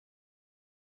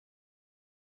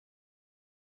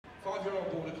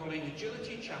5-year-old border collie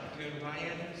agility champion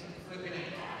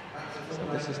So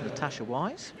this is Natasha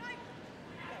Wise.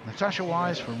 Natasha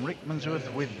Wise from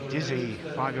Rickmansworth with Dizzy,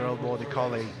 5-year-old border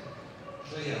collie.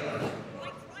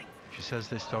 She says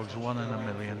this dog's 1 in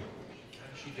a million.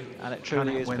 And it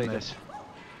truly is win bigger. this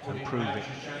and prove it.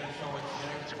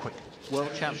 It's quick. World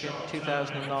champion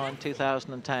 2009,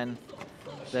 2010.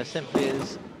 There simply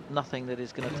is nothing that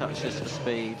is going to touch this for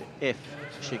speed if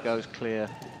she goes clear.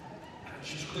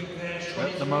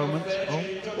 At the moment,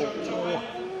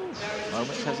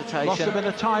 Moment's hesitation. Lost a bit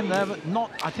of time there, but not.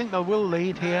 I think they will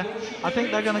lead here. I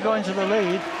think they're going to go into the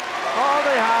lead. Oh,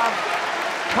 they have,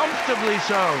 comfortably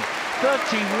so.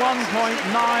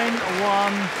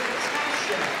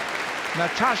 31.91.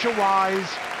 Natasha Wise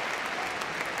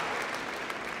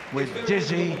with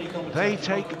Dizzy. They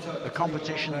take the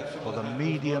competition for the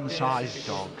medium-sized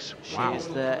dogs. Wow. She is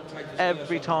there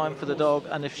every time for the dog,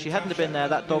 and if she hadn't have been there,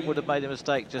 that dog would have made a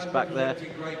mistake just back there.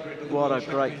 What a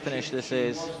great finish this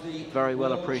is. Very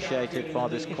well appreciated by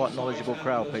this quite knowledgeable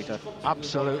crowd, Peter.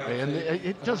 Absolutely, and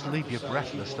it does leave you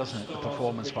breathless, doesn't it, the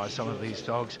performance by some of these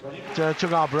dogs. It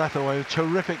took our breath away.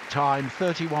 Terrific time,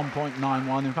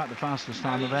 31.91, in fact the fastest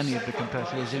time of any of the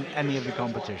competitors in any of the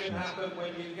competitions.